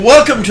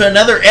Welcome to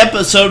another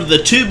episode of the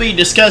To Be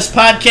Discussed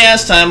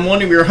podcast. I'm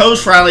one of your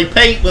hosts, Riley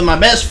Pate, with my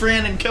best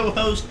friend and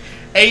co-host,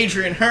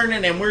 Adrian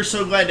Hernan, and we're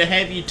so glad to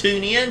have you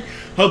tune in.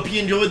 Hope you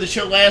enjoyed the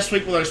show last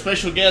week with our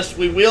special guest.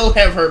 We will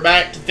have her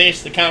back to finish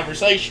the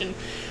conversation.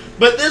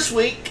 But this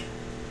week,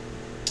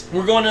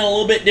 we're going in a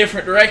little bit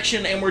different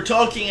direction, and we're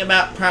talking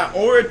about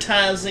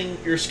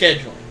prioritizing your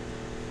scheduling.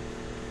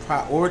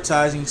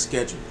 Prioritizing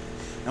scheduling.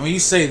 And when you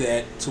say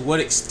that, to what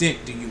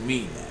extent do you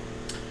mean that?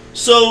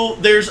 So,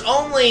 there's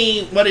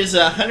only,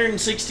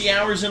 160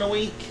 hours in a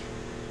week?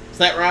 Is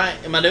that right?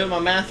 Am I doing my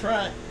math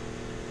right?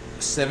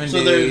 7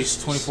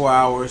 days, 24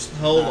 hours.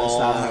 Hold on. It's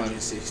not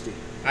 160.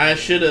 I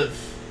should have.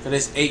 So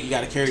that's 8, you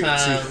got to carry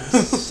times the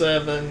 2.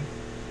 7.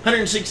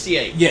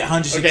 168. Yeah,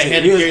 168. Okay,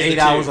 had to carry 8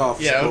 hours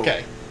off. Yeah, school.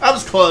 okay. I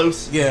was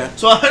close. Yeah.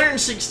 So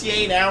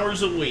 168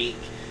 hours a week.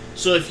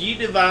 So if you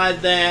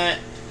divide that,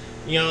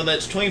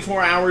 that's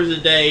 24 hours a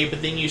day,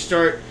 but then you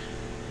start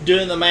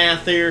doing the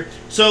math there.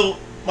 So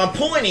my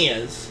point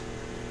is,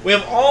 we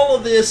have all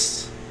of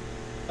this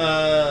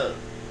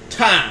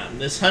time,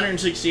 this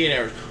 168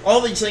 hours,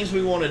 all these things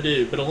we want to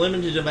do, but a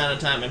limited amount of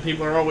time. And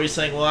people are always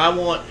saying, well, I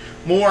want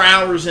more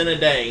hours in a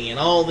day and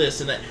all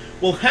this and that.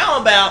 Well, how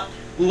about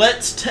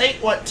let's take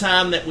what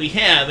time that we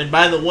have, and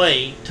by the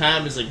way,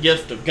 time is a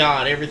gift of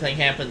God. Everything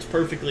happens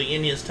perfectly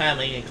in His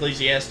timing,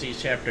 Ecclesiastes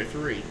chapter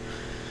 3.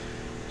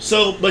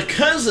 So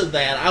because of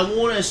that, I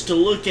want us to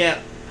look at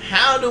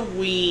how do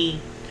we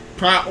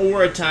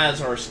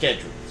prioritize our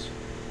schedules.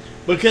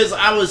 Because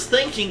I was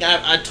thinking,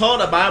 I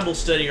taught a Bible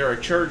study at our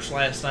church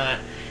last night,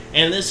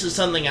 and this is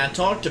something I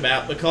talked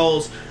about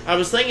because I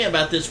was thinking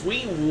about this.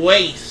 We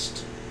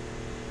waste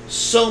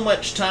so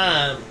much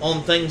time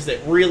on things that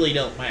really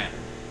don't matter.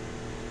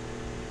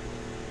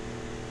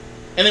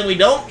 And then we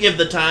don't give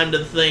the time to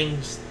the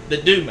things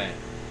that do matter.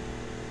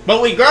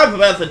 But we gripe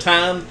about the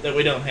time that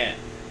we don't have.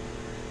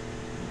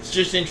 It's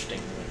just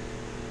interesting.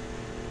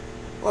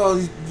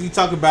 Well, you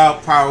talk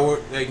about priorities.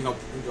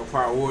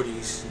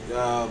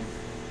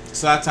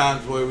 It's a lot of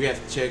times where we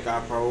have to check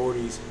our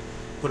priorities,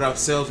 put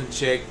ourselves in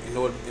check in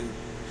order and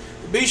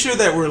be sure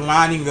that we're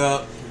lining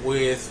up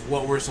with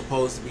what we're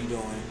supposed to be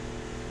doing.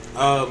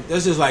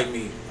 That's just like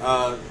me.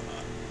 A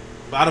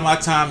lot of my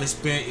time is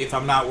spent if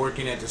I'm not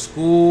working at the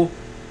school,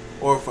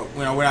 or if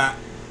we're not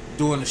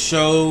doing a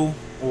show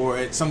or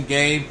at some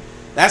game.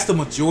 That's the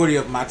majority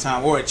of my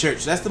time, or at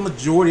church. That's the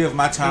majority of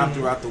my time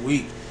throughout the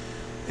week.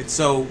 And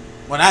so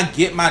when I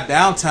get my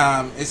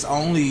downtime,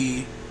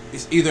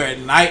 it's either at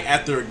night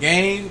after a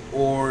game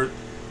or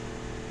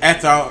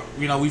after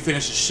we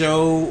finish a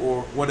show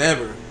or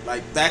whatever.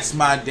 Like, that's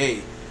my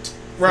day.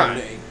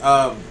 Right.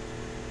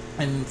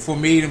 And for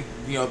me,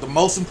 the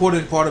most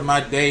important part of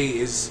my day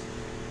is,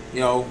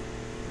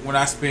 when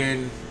I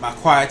spend my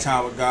quiet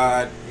time with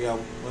God.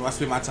 When I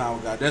spend my time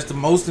with God, that's the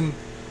most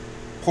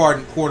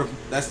important part.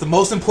 That's the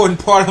most important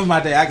part of my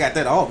day. I got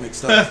that all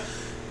mixed up,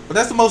 but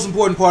that's the most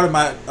important part of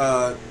my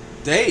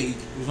day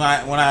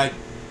when I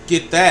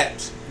get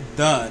that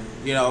done,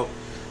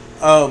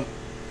 and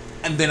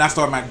then I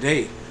start my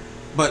day.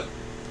 But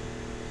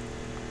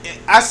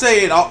I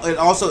say it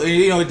also,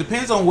 it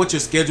depends on what your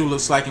schedule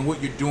looks like and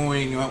what you're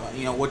doing,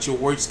 what your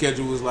work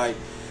schedule is like.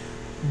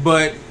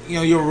 But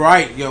you're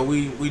right.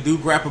 We do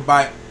gripe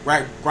about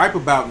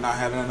not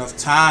having enough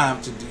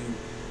time to do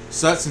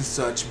such and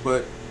such.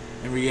 But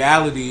in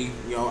reality,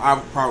 our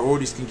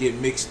priorities can get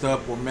mixed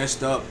up or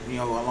messed up,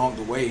 along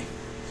the way.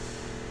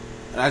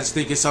 And I just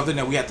think it's something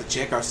that we have to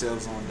check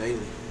ourselves on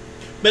daily.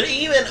 But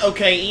even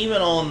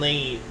on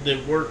the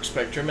work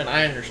spectrum, and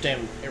I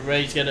understand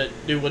everybody's got to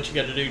do what you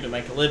got to do to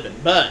make a living,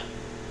 but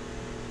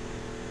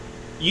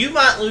you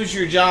might lose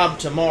your job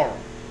tomorrow,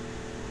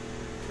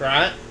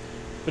 right?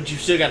 But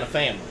you've still got a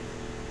family.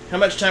 How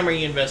much time are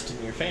you investing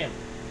in your family?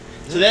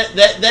 So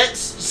that's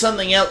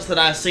something else that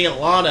I see a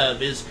lot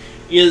of is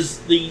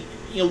the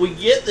we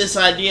get this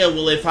idea,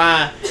 well, if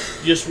I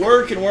just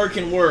work and work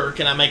and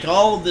work and I make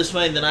all of this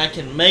money, then I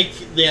can make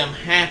them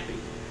happy.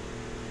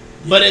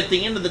 But at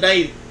the end of the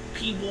day,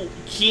 people,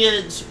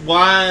 kids,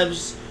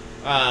 wives,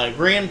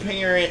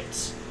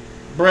 grandparents,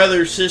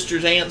 brothers,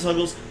 sisters, aunts,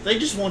 uncles, they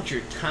just want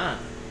your time.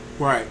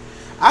 Right.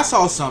 I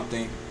saw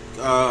something,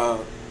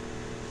 and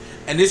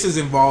this is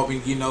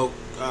involving,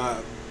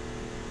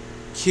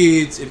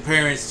 kids and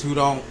parents who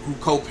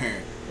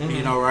co-parent,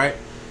 right?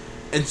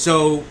 And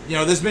so,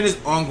 there's been this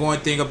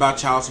ongoing thing about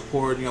child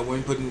support,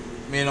 women putting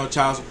men on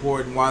child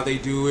support and why they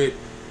do it,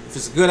 if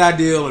it's a good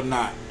idea or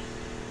not.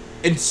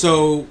 And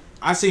so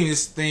I seen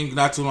this thing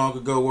not too long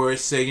ago where it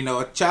said,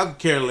 a child could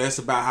care less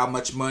about how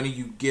much money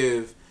you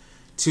give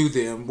to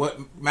them. What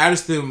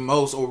matters to them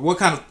most, or what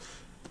kind of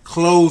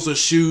clothes or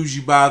shoes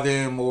you buy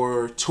them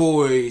or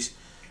toys.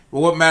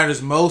 But what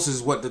matters most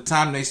is what the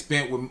time they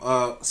spent and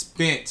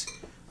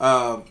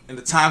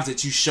the times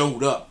that you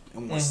showed up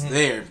and was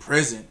there and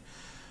present.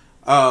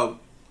 And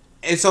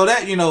so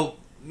that,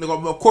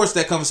 of course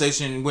that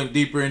conversation went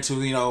deeper into,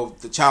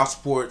 the child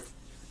support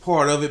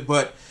part of it,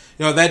 but,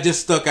 that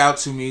just stuck out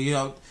to me.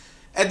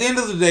 At the end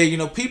of the day,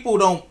 people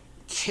don't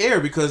care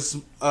because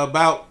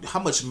about how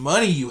much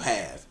money you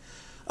have.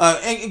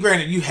 And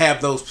granted, you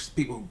have those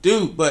people who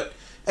do, but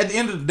at the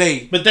end of the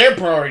day, but their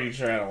priorities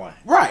are out of line,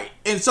 right?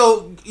 And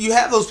so you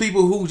have those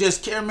people who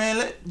just care,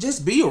 man.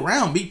 Just be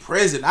around, be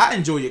present. I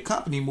enjoy your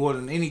company more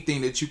than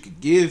anything that you could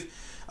give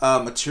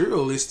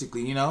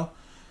materialistically, you know.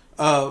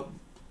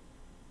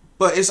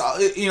 But it's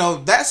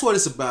that's what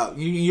it's about.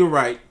 You're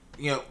right.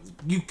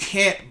 You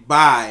can't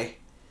buy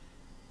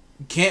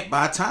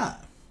time.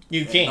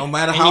 You can't. No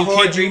matter how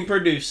hard you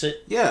reproduce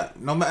it. Yeah.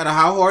 No matter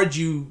how hard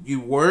you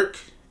work,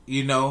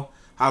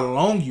 how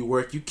long you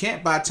work, you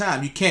can't buy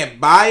time. You can't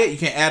buy it. You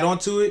can't add on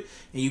to it,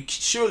 and you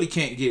surely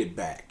can't get it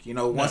back.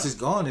 Once it's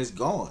gone, it's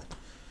gone.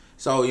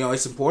 So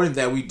it's important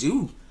that we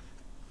do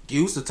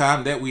use the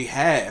time that we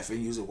have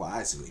and use it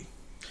wisely.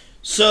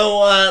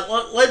 So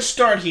let's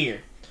start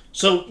here.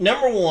 So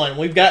number one,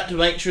 we've got to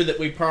make sure that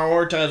we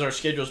prioritize our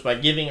schedules by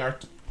giving our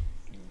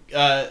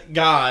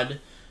God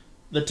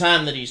the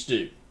time that He's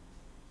due.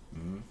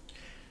 Mm-hmm.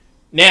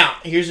 Now,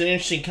 here's an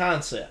interesting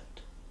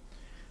concept.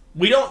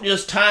 We don't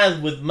just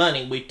tithe with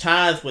money. We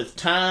tithe with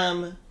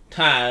time,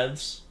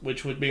 tithes,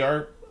 which would be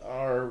our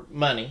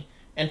money,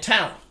 and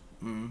talent.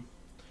 Mm-hmm.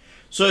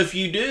 So if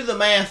you do the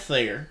math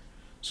there,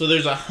 so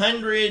there's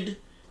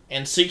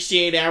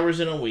 168 hours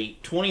in a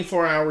week,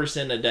 24 hours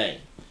in a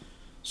day.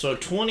 So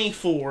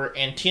 24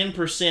 and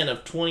 10%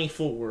 of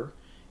 24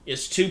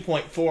 is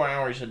 2.4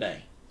 hours a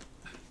day.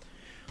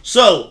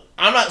 So,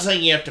 I'm not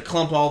saying you have to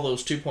clump all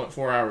those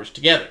 2.4 hours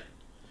together.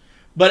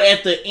 But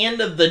at the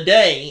end of the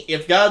day,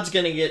 if God's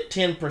going to get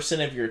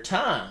 10% of your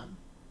time,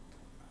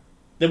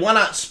 then why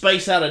not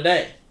space out a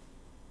day?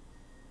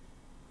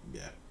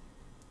 Yeah.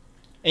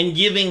 And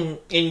giving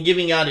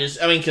God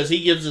because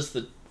He gives us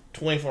the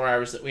 24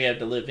 hours that we have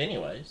to live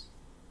anyways.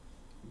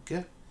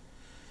 Okay.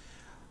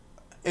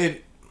 And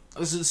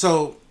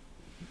so,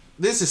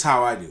 this is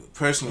how I do it,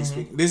 personally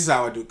speaking. This is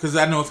how I do it. Because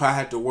I know if I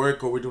had to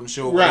work or we're doing a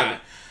show or whatever,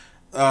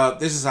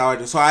 this is how I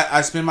do. So I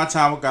spend my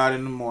time with God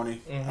in the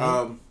morning.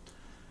 Mm-hmm.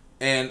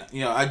 And,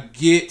 I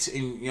get,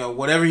 and,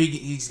 whatever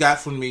He's got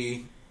for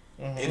me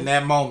in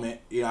that moment,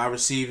 I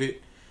receive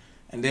it.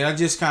 And then I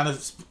just kind of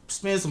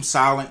spend some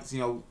silence,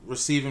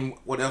 receiving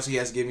what else He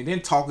has given me.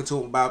 Then talking to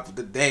Him about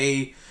the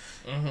day.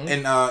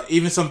 Mm-hmm. And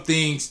even some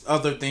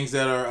other things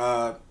that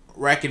are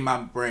racking my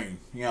brain,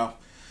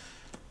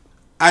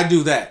 I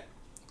do that.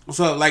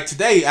 So, like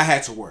today, I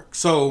had to work.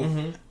 So,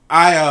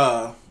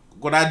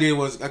 what I did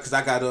was, because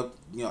I got up,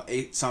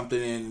 ate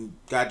something and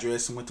got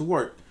dressed and went to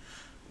work.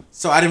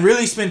 So, I didn't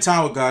really spend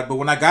time with God, but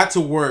when I got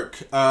to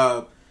work,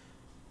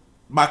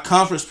 my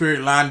conference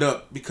period lined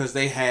up because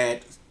they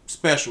had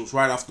specials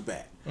right off the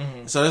bat.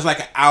 Mm-hmm. So, there's like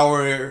an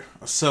hour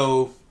or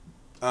so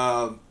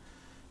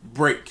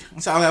break.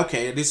 So, I was like,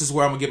 okay, this is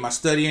where I'm going to get my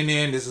studying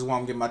in. This is where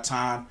I'm going to get my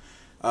time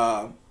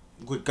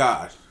with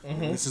God.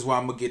 Mm-hmm. This is where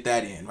I'm going to get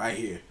that in right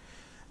here.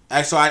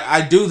 And so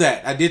I do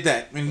that. I did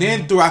that. And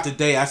then throughout the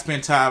day, I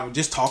spend time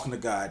just talking to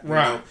God.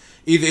 Right.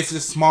 Either if it's a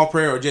small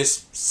prayer or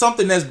just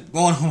something that's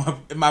going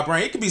on in my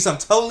brain. It could be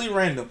something totally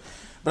random.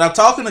 But I'm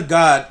talking to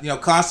God,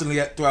 constantly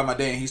throughout my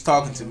day. And He's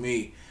talking to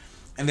me.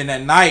 And then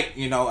at night,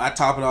 I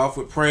top it off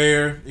with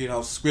prayer,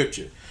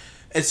 scripture.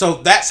 And so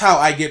that's how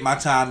I get my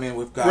time in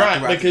with God.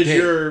 Right, because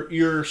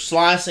you're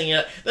slicing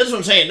it. That's what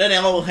I'm saying. It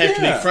doesn't all have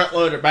to be front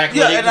load or back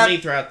load. It can be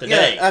throughout the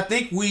day. I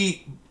think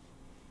we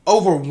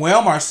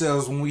overwhelm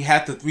ourselves when we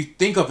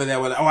think of it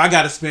that way. Oh, I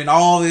got to spend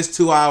all this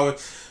 2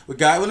 hours with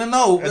God. Well,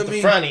 no, at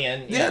the front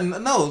end. Yeah,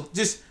 no,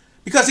 just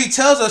because He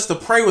tells us to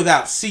pray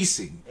without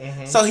ceasing.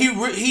 Mm-hmm. So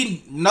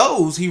He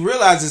knows, He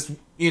realizes,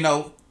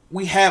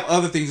 we have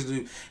other things to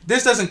do.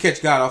 This doesn't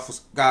catch God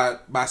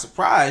by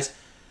surprise,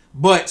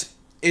 but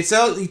He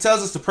tells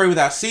us to pray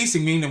without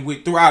ceasing,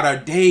 meaning throughout our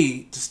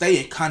day to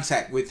stay in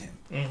contact with Him.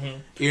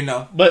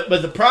 Mm-hmm. But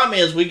the problem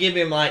is we give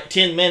Him like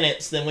 10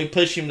 minutes, then we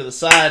push Him to the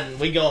side and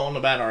we go on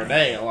about our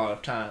day a lot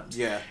of times.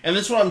 Yeah. And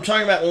that's what I'm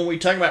talking about when we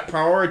talk about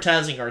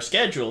prioritizing our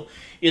schedule,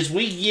 is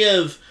we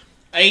give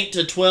 8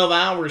 to 12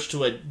 hours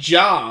to a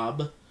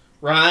job,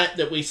 right,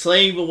 that we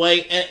slave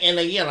away. And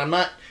again, I'm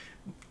not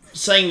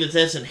saying that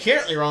that's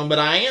inherently wrong, but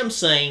I am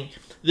saying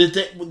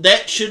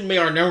that shouldn't be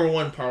our number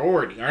one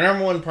priority. Our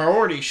number one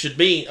priority should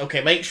be,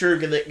 okay, make sure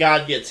that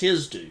God gets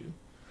His due.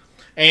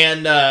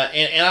 And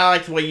I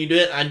like the way you do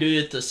it. I do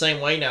it the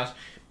same way now.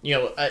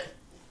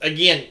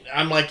 Again,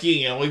 I'm like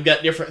you. We've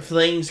got different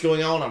things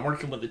going on. I'm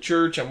working with the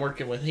church. I'm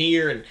working with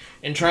here,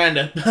 and trying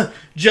to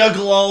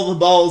juggle all the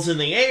balls in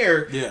the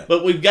air. Yeah.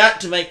 But we've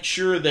got to make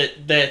sure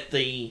that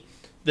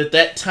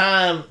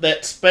time,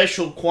 that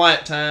special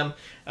quiet time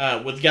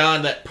with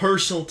God, that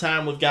personal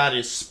time with God,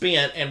 is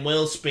spent and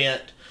well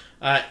spent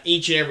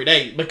each and every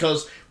day.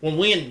 Because when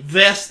we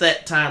invest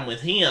that time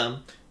with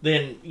Him,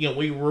 then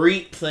we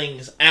reap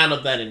things out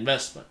of that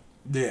investment.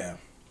 Yeah.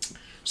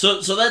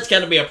 So that's got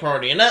to be a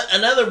priority. And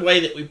another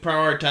way that we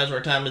prioritize our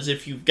time is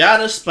if you've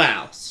got a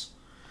spouse,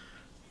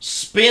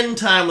 spend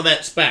time with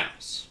that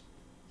spouse.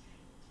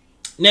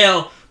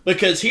 Now,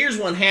 because here's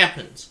what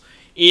happens,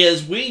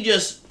 is we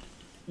just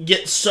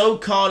get so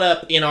caught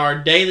up in our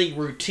daily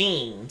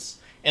routines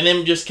and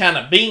then just kind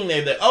of being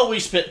there that, we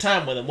spent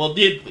time with them. Well,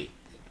 did we?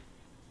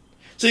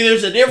 See,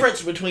 there's a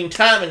difference between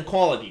time and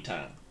quality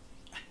time.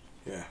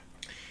 Yeah.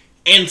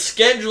 And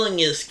scheduling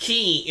is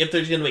key if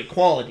there's going to be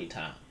quality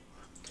time.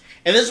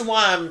 And this is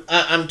why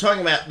I'm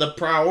talking about the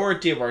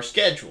priority of our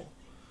schedule.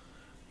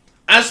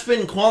 I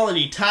spend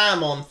quality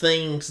time on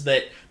things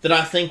that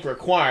I think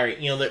require,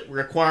 that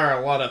require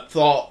a lot of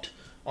thought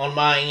on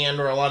my end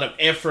or a lot of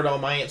effort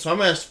on my end. So I'm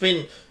going to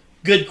spend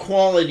good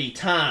quality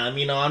time.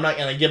 I'm not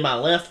going to give my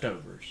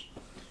leftovers.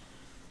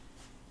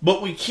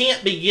 But we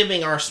can't be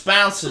giving our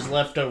spouses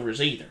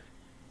leftovers either.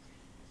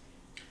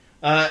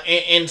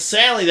 And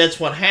sadly, that's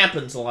what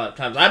happens a lot of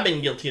times. I've been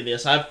guilty of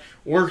this. I've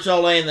worked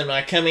all day, and then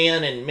I come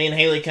in, and me and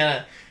Haley kind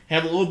of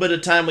have a little bit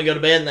of time. We go to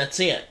bed, and that's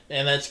it.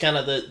 And that's kind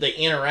of the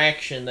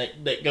interaction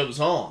that goes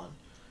on.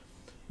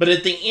 But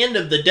at the end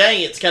of the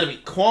day, it's got to be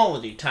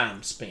quality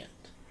time spent.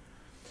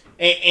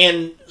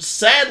 And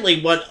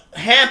sadly, what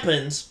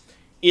happens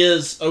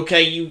is,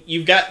 okay,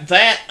 you've got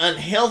that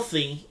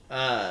unhealthy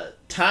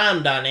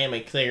time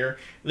dynamic there.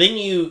 Then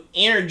you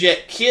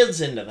interject kids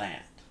into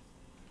that.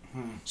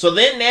 So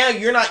then now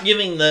you're not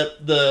giving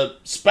the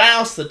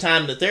spouse the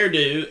time that they're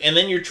due, and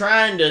then you're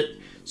trying to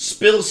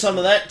spill some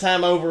of that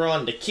time over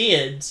onto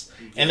kids,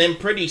 and then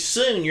pretty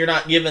soon you're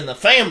not giving the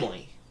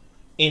family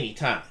any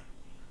time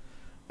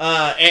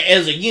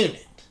as a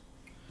unit.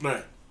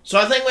 Right. So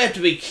I think we have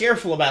to be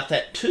careful about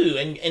that too,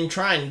 and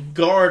try and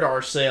guard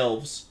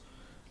ourselves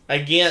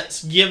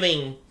against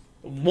giving,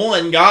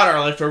 one, God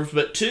our leftovers,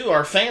 but two,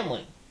 our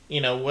family.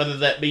 Whether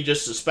that be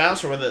just a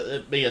spouse or whether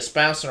it be a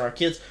spouse and our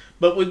kids.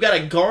 But we've got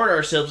to guard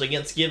ourselves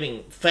against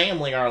giving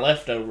family our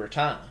leftover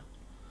time.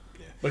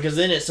 Yeah. Because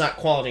then it's not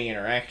quality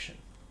interaction.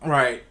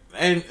 Right.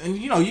 And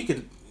you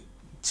can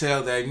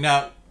tell that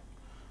now.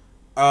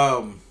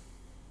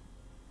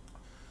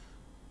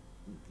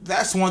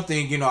 That's one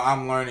thing,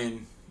 I'm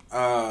learning,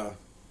 because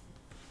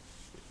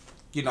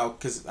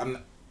I'm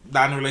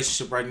not in a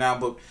relationship right now,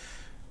 but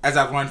as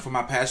I've learned from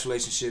my past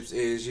relationships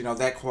is,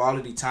 that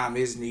quality time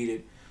is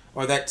needed.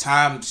 Or that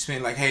time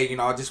spent like, hey,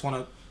 I just want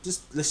to,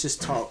 let's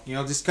just talk,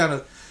 just kind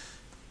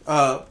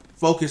of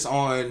focus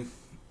on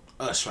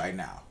us right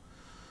now.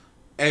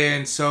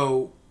 And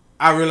so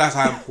I realize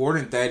how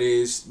important that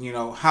is,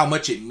 how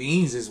much it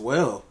means as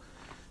well.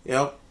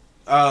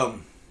 But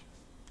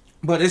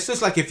it's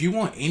just like if you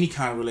want any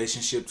kind of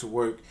relationship to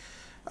work,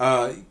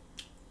 that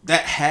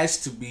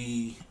has to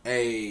be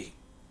a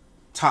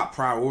top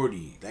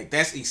priority. Like,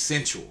 that's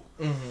essential.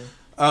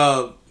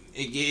 Mm-hmm.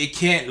 It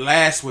can't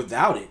last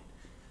without it.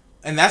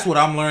 And that's what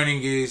I'm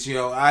learning is,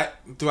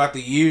 throughout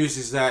the years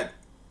is that,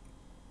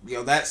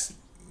 that's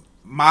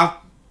my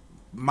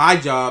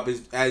job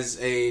is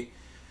as a,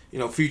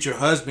 future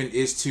husband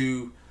is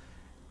to,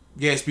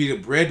 yes, be the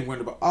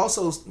breadwinner, but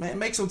also, man,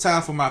 make some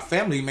time for my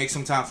family, make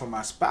some time for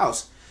my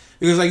spouse.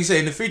 Because like you said,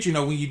 in the future,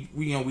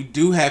 when we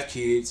do have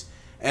kids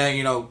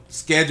and,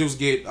 schedules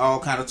get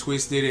all kind of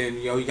twisted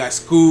and, you got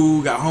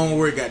school, got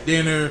homework, got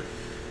dinner.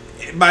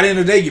 By the end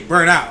of the day, you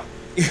burn out.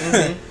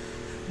 Mm-hmm.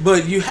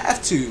 But you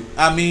have to.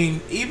 I mean,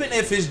 even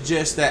if it's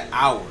just that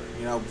hour,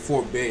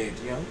 before bed,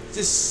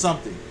 just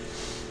something.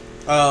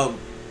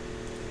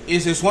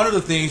 It's just one of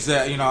the things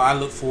that, I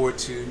look forward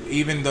to,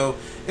 even though,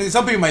 and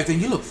some people might think,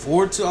 you look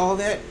forward to all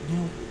that?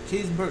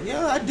 Kids,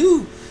 yeah, I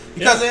do.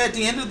 Because at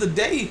the end of the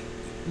day,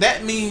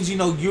 that means,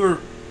 you're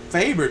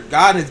favored.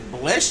 God has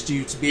blessed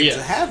you to be able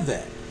to have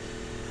that.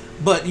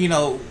 But,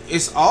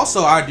 it's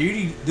also our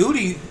duty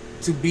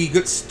to be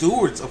good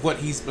stewards of what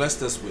He's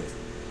blessed us with.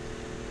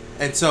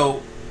 And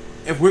so,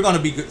 if we're going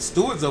to be good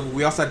stewards of it,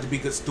 we also have to be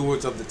good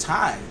stewards of the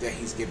time that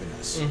He's given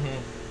us.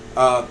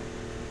 Mm-hmm.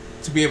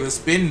 To be able to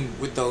spend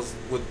with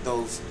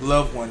those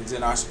loved ones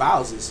and our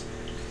spouses.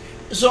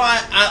 So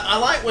I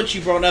like what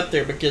you brought up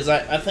there because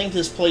I think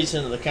this plays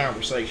into the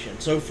conversation.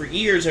 So for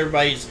years,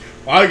 everybody's,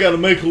 I got to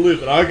make a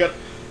living.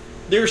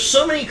 There's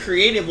so many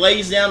creative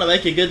ways now to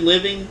make a good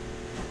living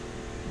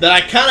that I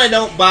kind of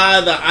don't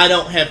buy the I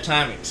don't have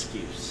time excuse.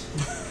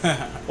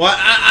 Well,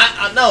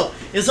 I know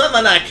it's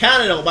something that I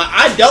kind of don't buy.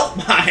 I don't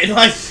buy it.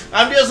 Like,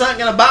 I'm just not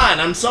gonna buy it.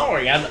 I'm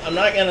sorry. I'm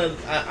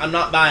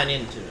not buying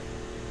into it.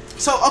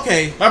 So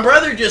okay, my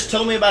brother just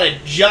told me about a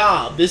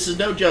job. This is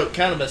no joke.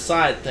 Kind of a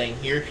side thing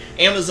here.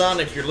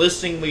 Amazon, if you're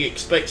listening, we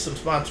expect some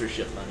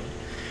sponsorship money.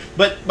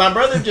 But my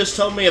brother just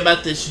told me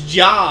about this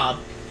job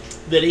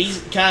that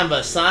he's kind of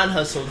a side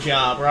hustle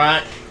job,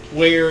 right?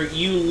 Where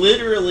you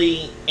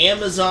literally,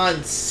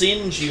 Amazon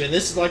sends you, and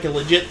this is like a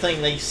legit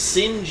thing, they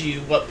send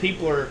you what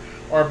people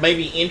are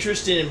maybe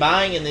interested in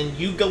buying, and then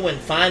you go and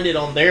find it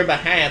on their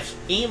behalf,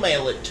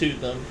 email it to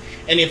them,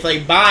 and if they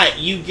buy it,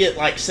 you get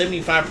like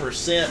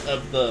 75%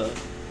 of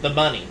the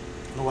money.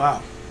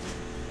 Wow.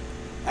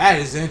 That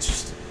is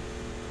interesting.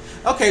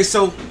 Okay,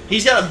 so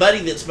he's got a buddy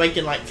that's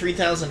making like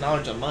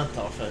 $3,000 a month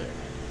off of it.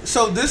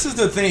 So this is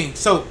the thing.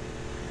 So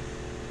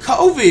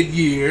COVID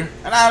year,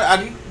 and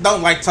I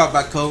don't like to talk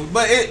about COVID,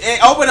 but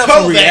it opened up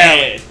some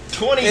reality.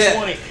 2020.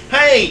 Yeah.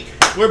 Hey,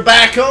 we're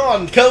back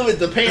on COVID,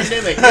 the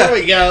pandemic. There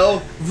we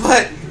go.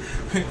 But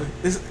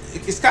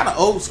it's kind of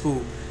old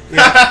school.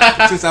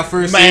 Yeah, since our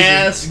first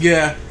mask. Season.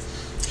 Yeah.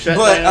 Shut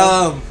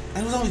down.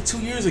 It was only 2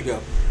 years ago.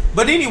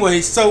 But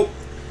anyway, so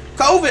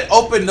COVID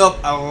opened up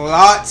a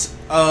lot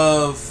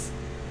of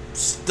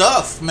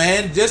stuff,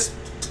 man, just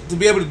to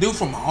be able to do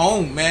from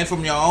home, man,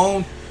 from your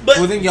own,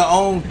 within your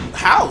own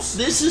house.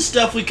 This is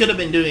stuff we could have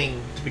been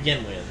doing to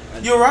begin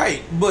with. You're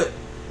right, but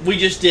we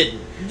just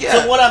didn't. Yeah.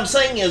 So what I'm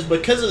saying is,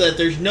 because of that,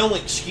 there's no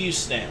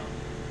excuse now.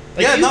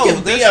 Like, Yeah, you no, can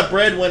be there's- a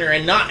breadwinner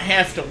and not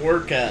have to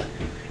work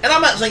and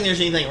I'm not saying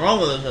there's anything wrong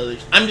with those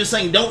others. I'm just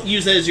saying don't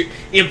use that as your...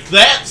 If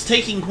that's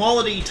taking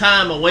quality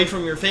time away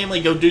from your family,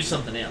 go do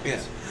something else.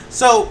 yeah.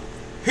 So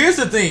here's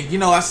the thing. You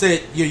know, I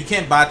said you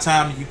can't buy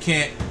time, you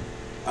can't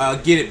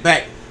get it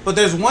back. But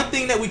there's one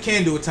thing that we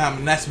can do with time,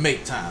 and that's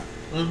make time.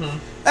 Mm-hmm.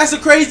 That's the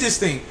craziest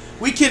thing.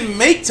 We can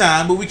make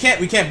time, but we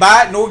can't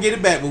buy it nor get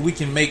it back, but we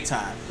can make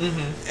time.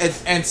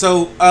 Mm-hmm. And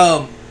so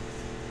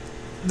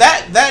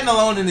that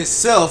alone in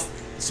itself,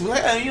 so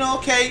like,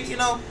 okay,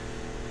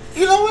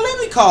 well, let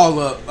me call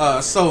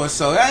up so and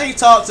so. I ain't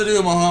talked to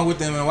them or hung with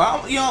them in a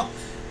while.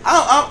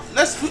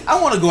 I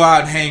want to go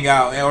out and hang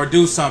out or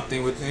do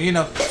something with them.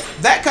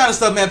 That kind of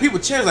stuff, man. People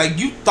cherish. Like,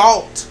 you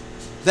thought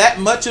that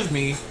much of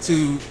me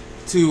to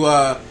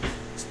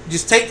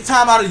just take the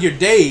time out of your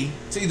day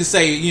to either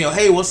say,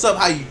 hey, what's up?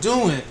 How you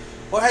doing?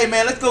 Or hey,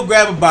 man, let's go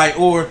grab a bite.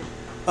 Or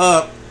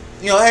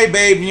hey,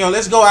 babe,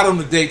 let's go out on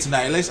a date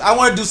tonight. I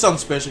want to do something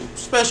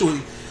special with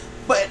you.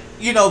 But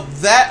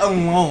that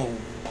alone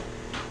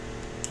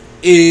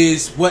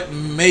is what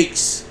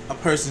makes a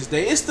person's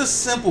day. It's the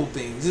simple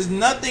things.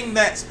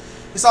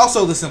 It's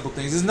also the simple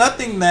things. There's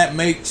nothing that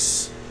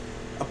makes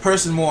a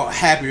person more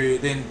happier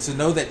than to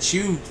know that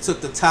you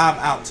took the time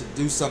out to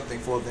do something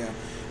for them,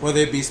 whether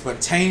it be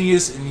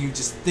spontaneous and you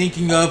just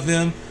thinking of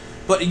them,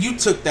 but you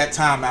took that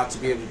time out to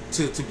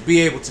be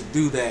able to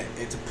do that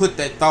and to put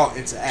that thought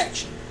into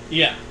action.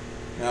 Yeah.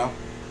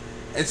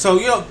 And so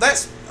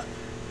that's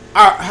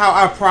how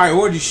our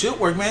priorities should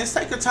work, man. It's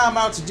take the time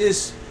out to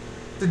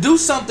do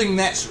something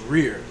that's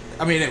rare.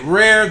 I mean, that's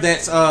rare,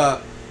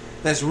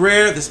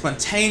 that's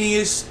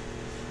spontaneous,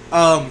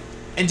 and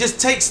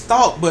just takes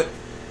thought.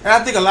 And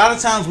I think a lot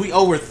of times we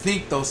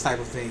overthink those type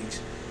of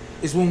things.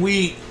 It's when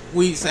we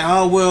say,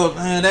 oh well,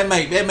 that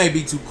may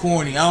be too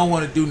corny. I don't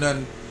want to do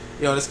nothing.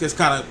 Let's just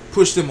kind of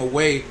push them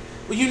away.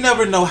 But you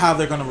never know how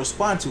they're going to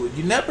respond to it.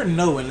 You never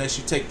know unless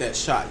you take that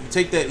shot. You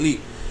take that leap.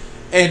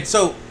 And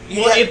so,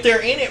 if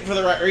they're in it for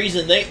the right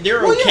reason,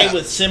 they're okay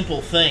with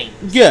simple things.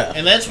 Yeah.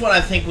 And that's what I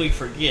think we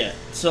forget.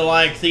 So,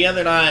 like, the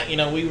other night,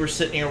 we were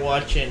sitting here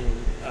watching,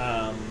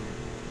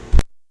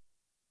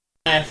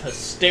 laugh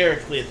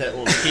hysterically at that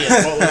little kid.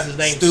 What was his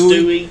name?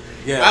 Stewie?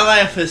 Yeah. I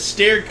laugh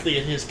hysterically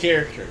at his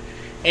character.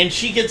 And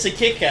she gets a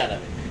kick out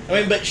of it.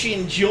 But she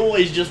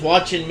enjoys just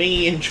watching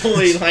me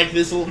enjoy, like,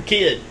 this little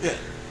kid. Yeah.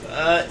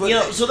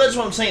 So that's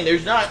what I'm saying.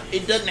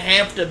 It doesn't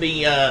have to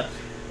be,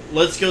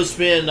 let's go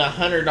spend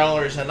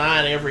 $100 a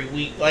night every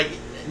week. Like,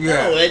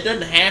 no, it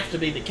doesn't have to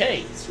be the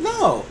case.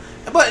 No.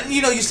 But,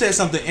 you said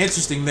something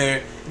interesting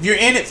there. You're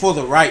in it for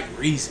the right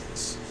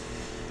reasons.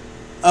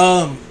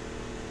 I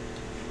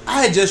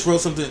had just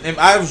wrote something, and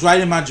I was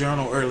writing my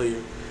journal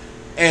earlier.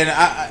 And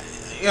I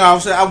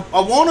was saying,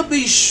 I want to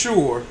be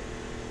sure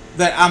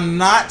that I'm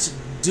not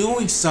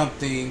doing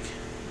something.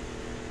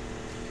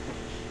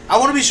 I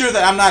want to be sure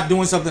that I'm not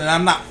doing something and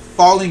I'm not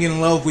falling in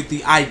love with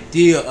the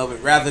idea of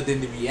it rather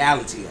than the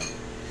reality of it.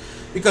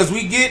 Because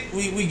we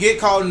get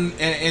caught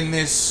in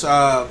this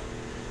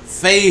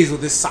phase or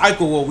this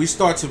cycle where we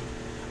start to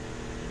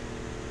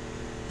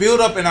build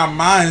up in our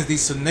minds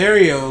these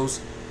scenarios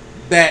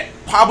that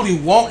probably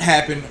won't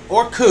happen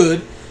or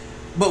could,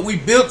 but we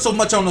built so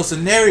much on those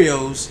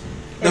scenarios.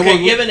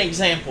 Okay, give an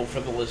example for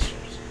the listeners.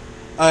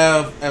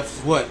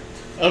 Of what?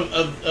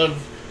 Of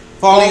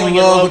falling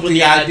in love with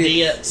the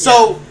idea.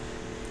 So,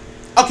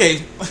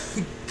 okay,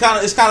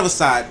 it's kind of a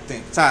side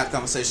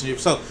conversation here.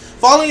 So,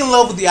 falling in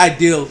love with the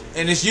ideal,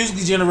 and it's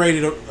usually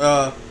generated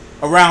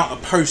around a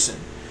person.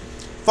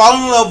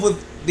 Falling in love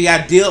with the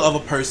ideal of a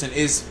person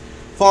is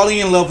falling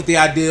in love with the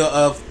idea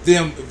of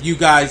you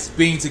guys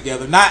being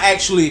together, not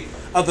actually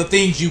of the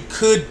things you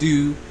could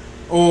do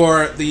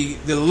or the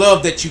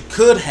love that you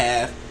could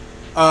have.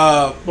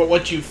 But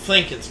what you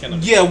think it's going to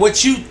be. Yeah,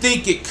 what you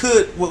think it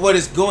could, what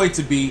it's going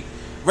to be,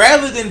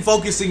 rather than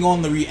focusing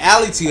on the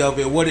reality of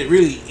it, what it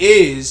really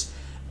is,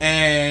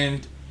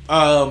 and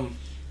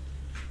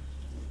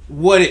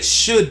what it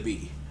should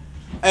be.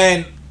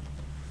 And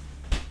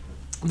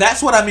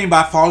that's what I mean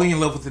by falling in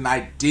love with an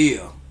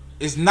ideal.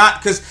 It's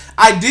not, because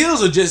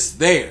ideals are just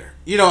there,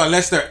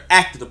 unless they're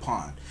acted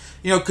upon.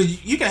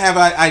 Because you can have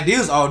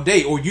ideas all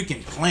day, or you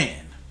can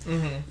plan.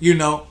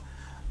 Mm-hmm.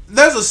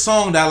 There's a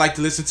song that I like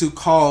to listen to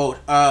called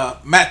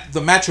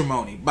The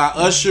Matrimony by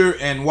Usher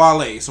and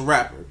Wale. It's a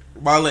rapper.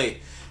 Wale.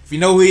 If you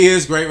know who he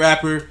is, great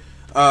rapper.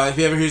 If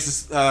you ever hear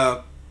this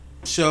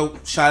show,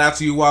 shout out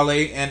to you, Wale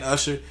and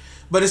Usher.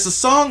 But it's a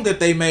song that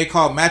they made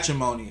called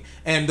Matrimony.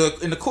 And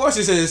in the chorus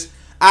it says,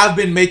 I've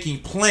been making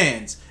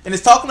plans. And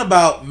it's talking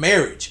about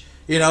marriage.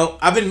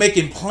 I've been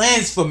making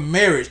plans for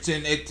marriage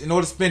in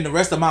order to spend the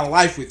rest of my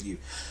life with you.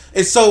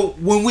 And so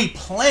when we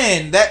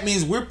plan, that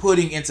means we're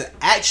putting into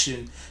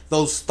action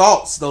those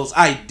thoughts, those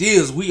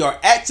ideas, we are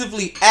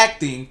actively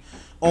acting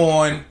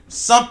on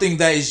something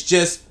that is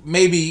just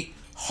maybe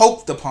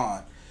hoped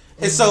upon.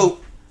 And so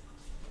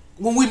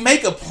when we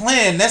make a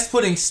plan, that's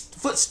putting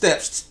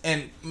footsteps,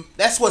 and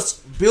that's what's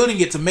building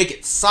it to make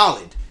it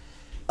solid.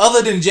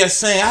 Other than just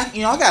saying,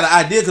 I got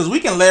an idea, because we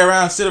can lay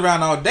around, sit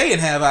around all day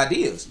and have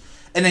ideas,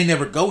 and they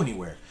never go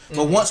anywhere.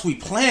 But once we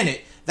plan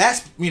it,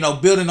 that's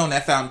building on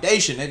that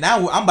foundation. And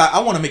now I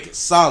want to make it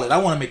solid. I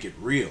want to make it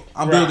real.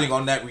 I'm building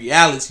on that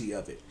reality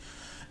of it.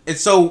 And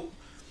so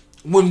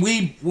when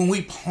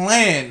we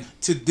plan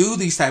to do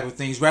these type of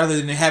things, rather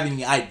than having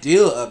the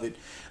idea of it,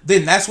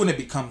 then that's when it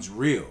becomes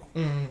real.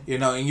 And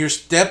you're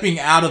stepping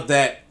out of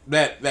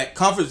that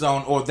comfort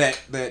zone, or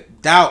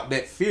that doubt,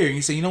 that fear, and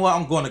you say, you know what,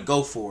 I'm going to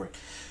go for it.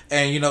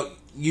 And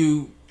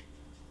you,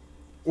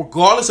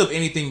 regardless of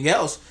anything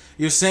else,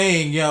 you're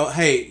saying,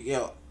 hey,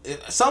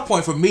 at some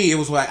point for me, it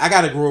was like, I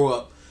got to grow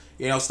up,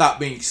 stop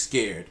being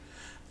scared,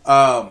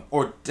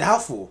 or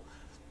doubtful.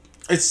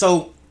 And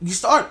so you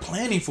start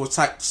planning for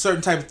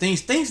certain type of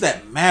things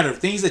that matter,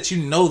 things that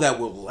that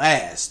will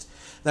last,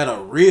 that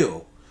are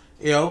real.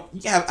 You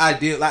have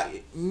ideas,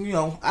 like,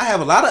 I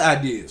have a lot of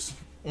ideas.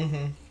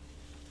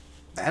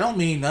 That don't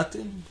mean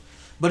nothing,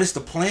 but it's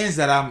the plans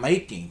that I'm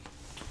making,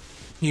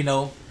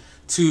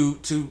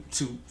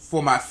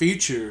 for my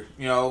future,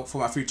 for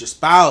my future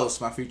spouse,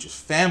 my future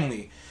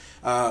family,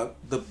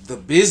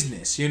 the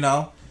business,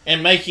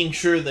 and making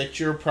sure that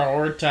you're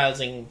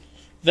prioritizing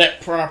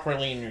that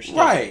properly in your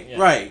schedule.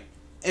 Right.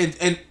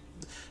 And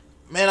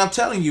man, I'm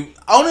telling you,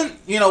 owning,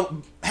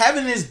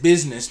 having this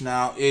business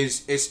now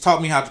it's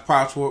taught me how to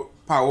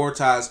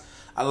prioritize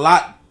a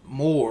lot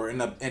more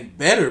and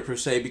better, per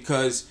se,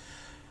 because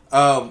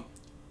now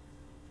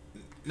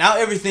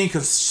everything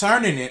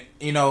concerning it,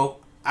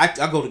 I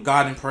go to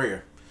God in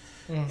prayer,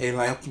 and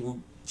like,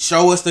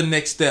 show us the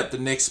next step, the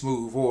next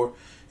move, or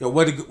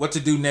what to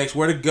do next,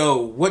 where to go,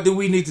 what do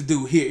we need to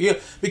do here? Yeah,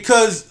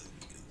 because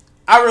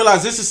I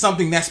realize this is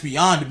something that's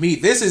beyond me.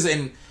 This is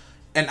an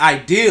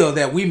ideal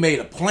that we made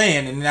a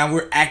plan, and now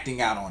we're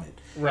acting out on it.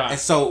 Right. And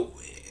so,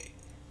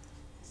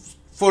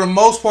 for the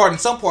most part, in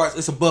some parts,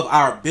 it's above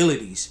our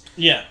abilities.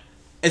 Yeah.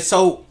 And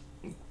so,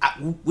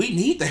 we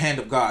need the hand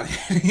of God.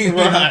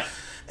 Right.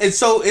 And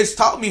so it's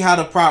taught me how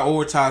to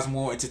prioritize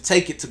more and to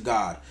take it to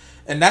God.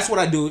 And that's what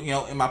I do,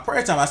 in my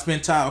prayer time. I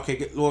spend time,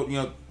 okay, Lord,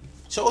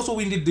 show us what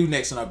we need to do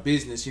next in our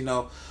business,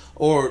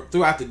 or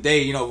throughout the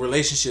day,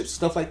 relationships,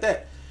 stuff like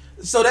that.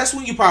 So that's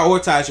when you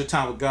prioritize your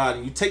time with God,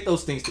 and you take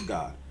those things to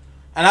God.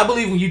 And I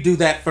believe when you do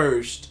that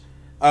first,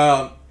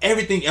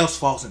 everything else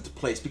falls into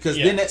place, because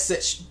then that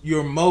sets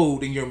your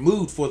mode and your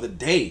mood for the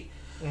day.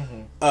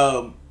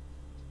 My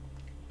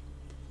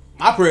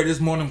prayer this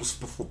morning was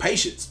for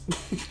patience.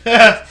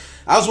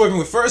 I was working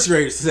with first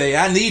graders today.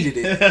 I needed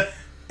it.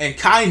 And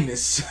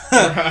kindness.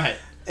 Right.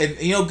 And,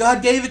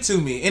 God gave it to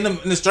me in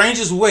the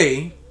strangest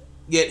way,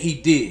 yet He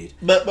did.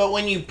 But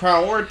when you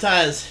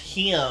prioritize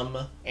Him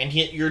and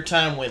hit your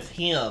time with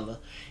Him,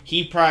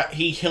 He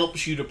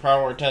helps you to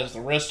prioritize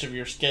the rest of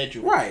your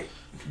schedule. Right.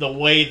 The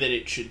way that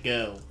it should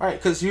go. Right,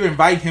 because you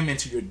invite Him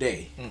into your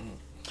day.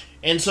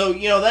 And so,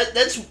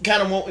 that's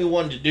kind of what we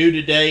wanted to do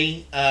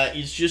today,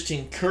 is just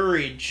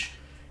encourage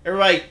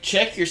everybody,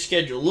 check your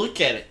schedule, look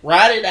at it,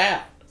 write it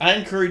out. I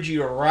encourage you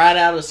to write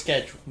out a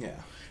schedule. Yeah.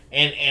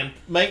 And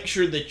make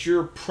sure that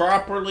you're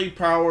properly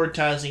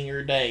prioritizing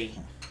your day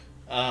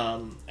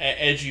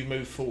as you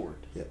move forward.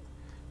 Yeah.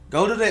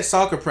 Go to that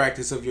soccer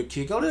practice of your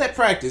kid. Go to that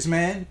practice,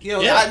 man.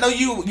 Yeah. I know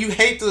you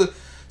hate to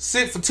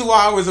sit for 2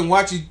 hours and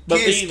watch your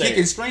kids kick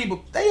and scream,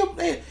 but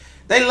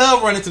they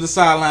love running to the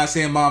sideline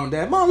saying, "Mom and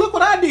Dad, Mom, look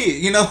what I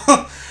did,"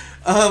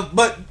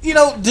 But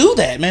do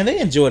that, man. They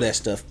enjoy that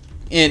stuff,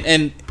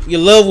 and your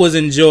loved ones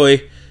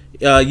enjoy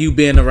you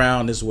being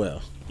around as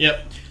well.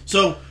 Yep.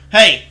 So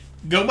hey,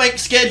 go make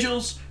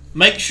schedules.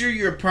 Make sure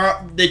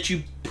that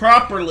you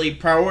properly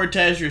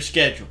prioritize your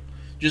schedule.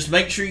 Just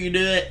make sure you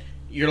do it.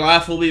 Your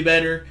life will be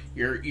better.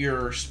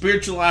 Your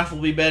spiritual life will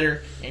be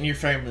better, and your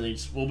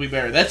families will be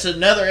better. That's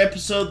another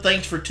episode.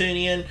 Thanks for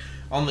tuning in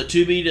on the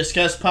To Be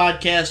Discussed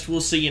podcast.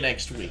 We'll see you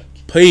next week.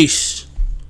 Peace.